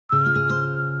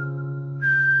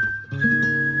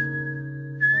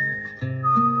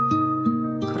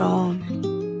그럼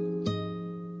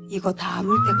이거 다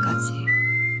아물 때까지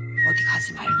어디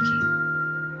가지 말기.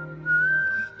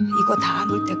 이거 다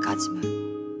아물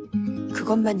때까지만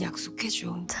그것만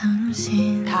약속해줘.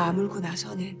 다 아물고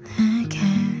나서는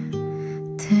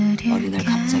어느 날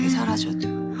갑자기 사라져도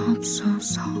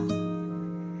없어서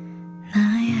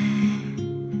나의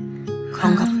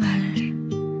그런가 보다 할게.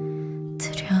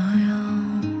 드려요.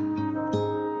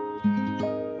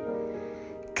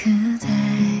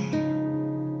 그대에게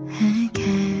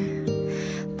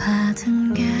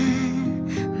받은 게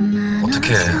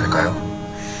어떻게 할까요?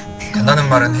 간다는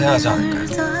말은 해야 하지 않을까요?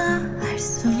 할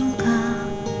수가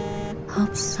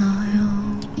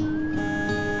없어요.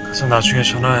 그래서 나중에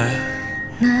전화해.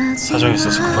 사정이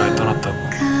있어서 급하게 떠났다고.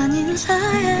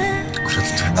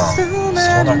 그래도 되나?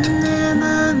 서운할 텐데.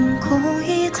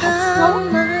 갔어?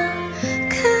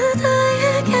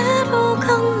 그대에게로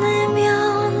건네면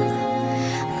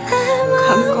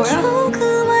간 거야?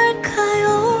 조금할까요?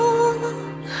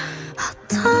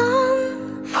 어떤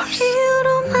이유로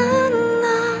만나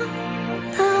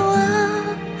나와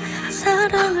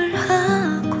사랑을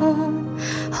하고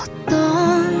어떤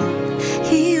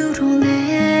이유로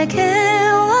내게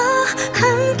와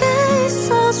함께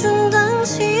있어준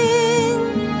당신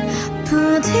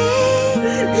부디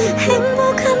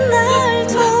행복한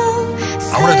날도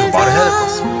아무래도 말을 해야 될 것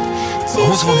같습니다.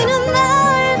 너무 서운해요.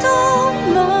 날도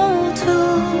모두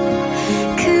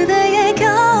그대의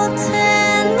곁에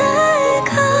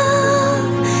내가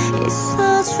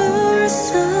있어줄 수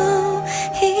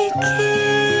있길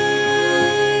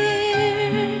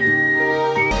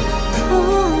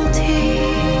부디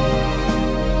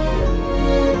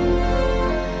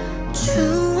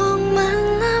추억만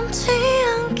남지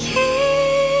않길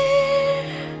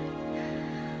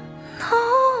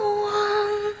너와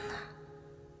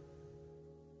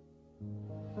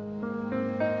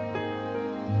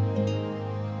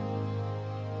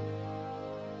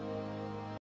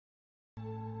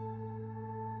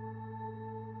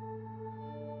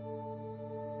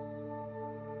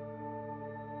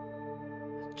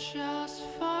Just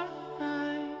for a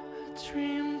night, I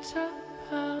dreamed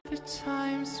about the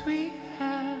times we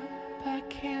had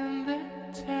back in the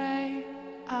day.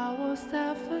 I was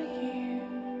there for you,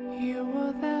 you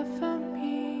were there for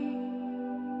me.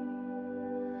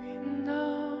 We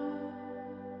know.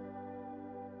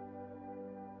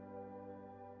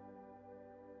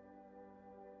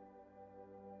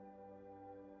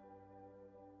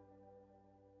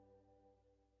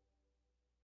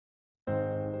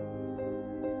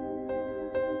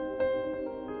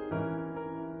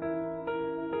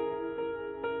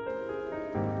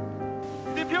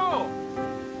 대표!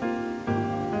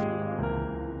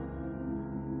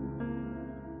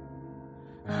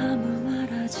 아무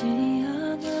말하지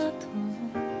않아도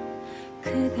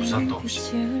우산도 그대의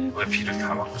없이 빛을 왜 비를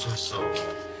다 맞고 서 있어?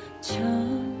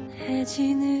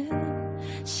 전해지는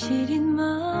시린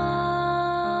맘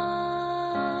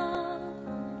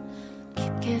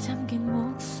깊게 잠긴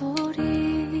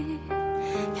목소리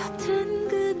옅은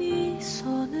그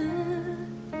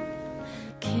미소는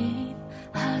긴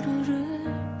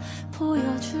하루를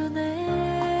보여주네.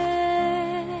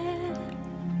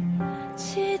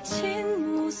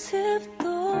 지친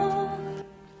모습도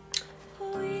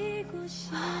보이고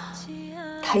싶지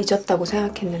않아. 다 잊었다고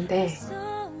생각했는데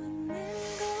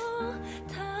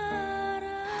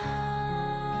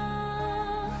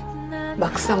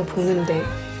막상 보는데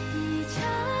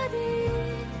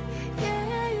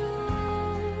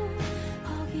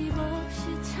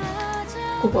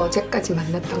꼭 어제까지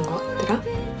만났던 것 같더라.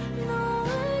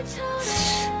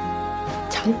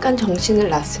 잠깐 정신을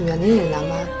놨으면은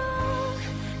아마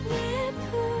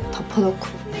덮어놓고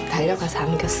달려가서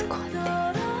안겼을 것 같아.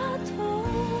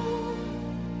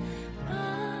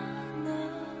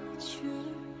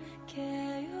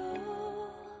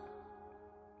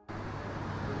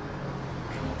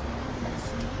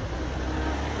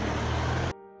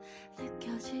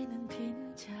 느껴지는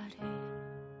빈자리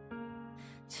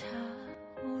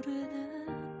차오르는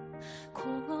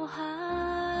공허함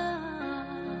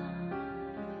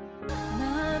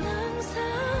난 항상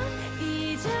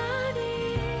이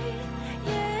자리에요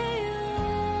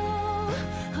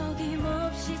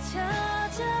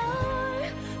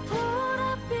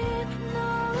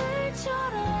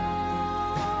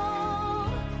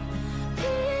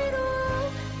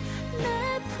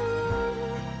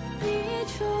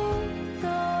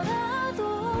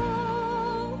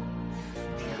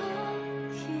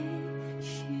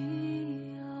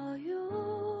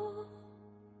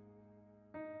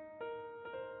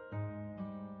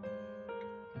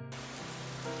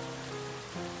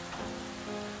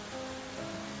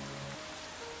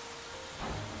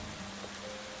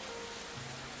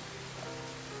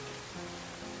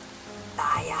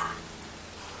말이야.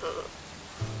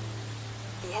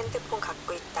 네 핸드폰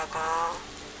갖고 있다가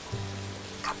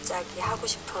갑자기 하고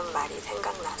싶은 말이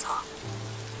생각나서.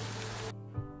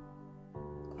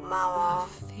 고마워.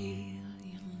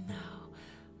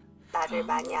 나를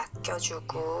많이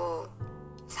아껴주고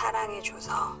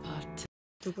사랑해줘서.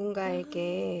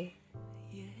 누군가에게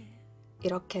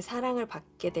이렇게 사랑을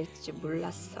받게 될지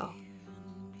몰랐어.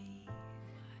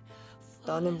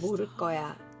 너는 모를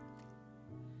거야.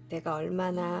 내가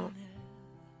얼마나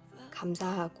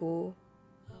감사하고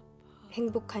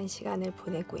행복한 시간을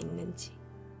보내고 있는지.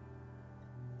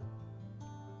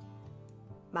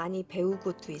 많이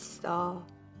배우고도 있어.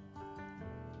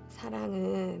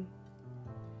 사랑은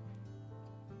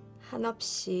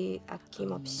한없이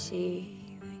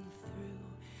아낌없이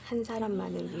한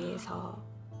사람만을 위해서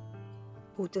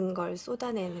모든 걸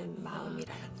쏟아내는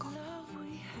마음이라는 거.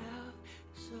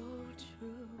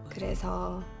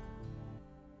 그래서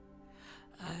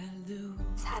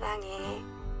사랑해.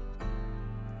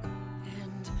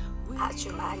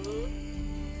 아주 많이,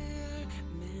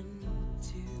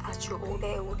 아주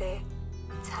오래오래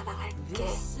사랑할게.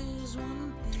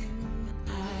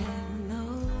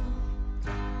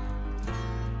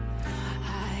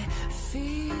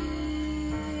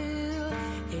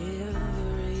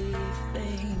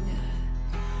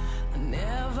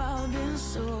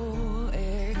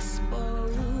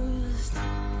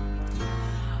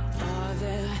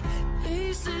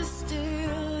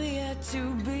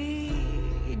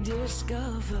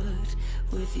 Discovered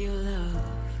with your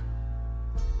love,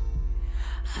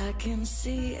 I can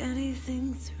see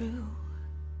anything through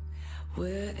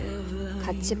wherever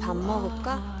같이 밥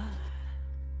먹을까?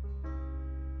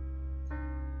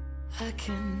 I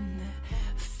can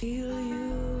feel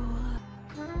you.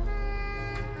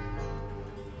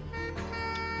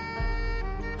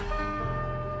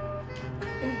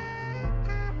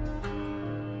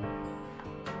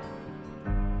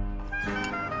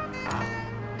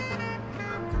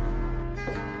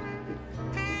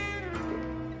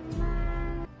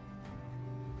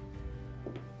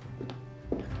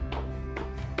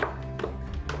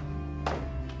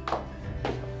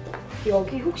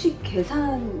 여기 혹시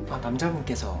계산...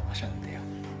 남자분께서 하셨는데요.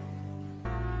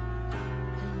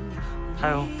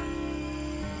 하요.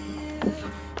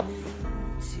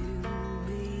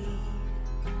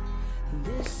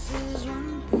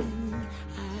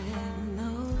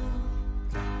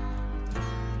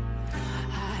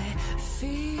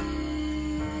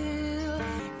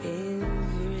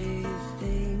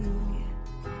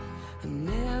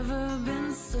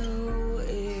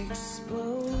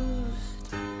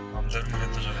 남자를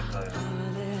이랬다 저랬다 해.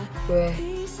 왜?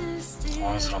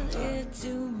 당황스럽다.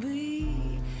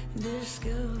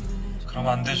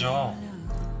 그러면 안 되죠.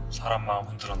 사람 마음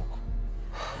흔들어 놓고.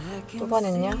 또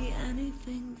화냈냐?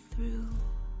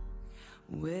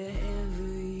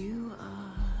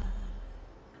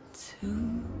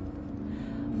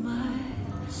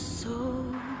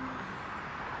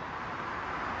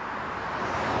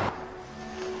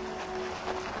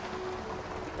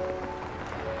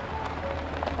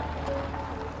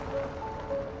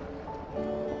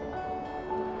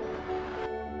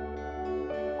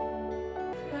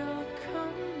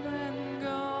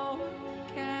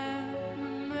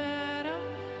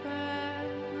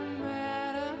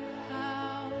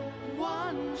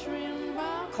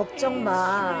 걱정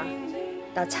마.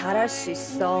 나 잘할 수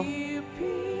있어.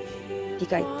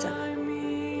 네가 있잖아.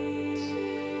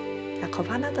 나 겁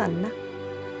하나도 안 나.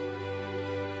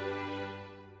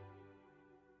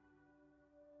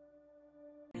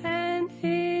 And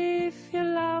if you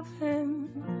love him,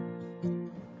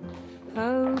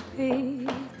 oh, be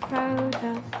proud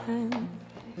of him.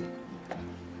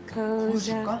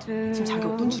 보여줄까? 지금 자기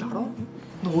어떤 줄 알아?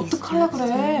 너 어떡하려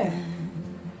그래?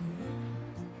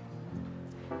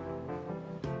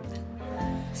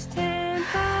 Stand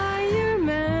by your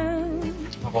man.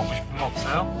 뭐 먹고 싶은 거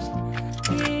없어요?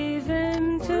 Give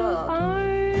him two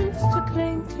arms to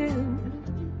cling to.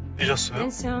 삐졌어요?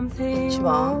 And something 웃지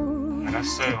마. more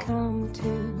알았어요. to come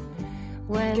to.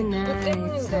 When 이게 누구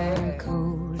nights 때문인데? are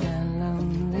cold and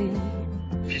lonely.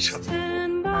 삐졌네.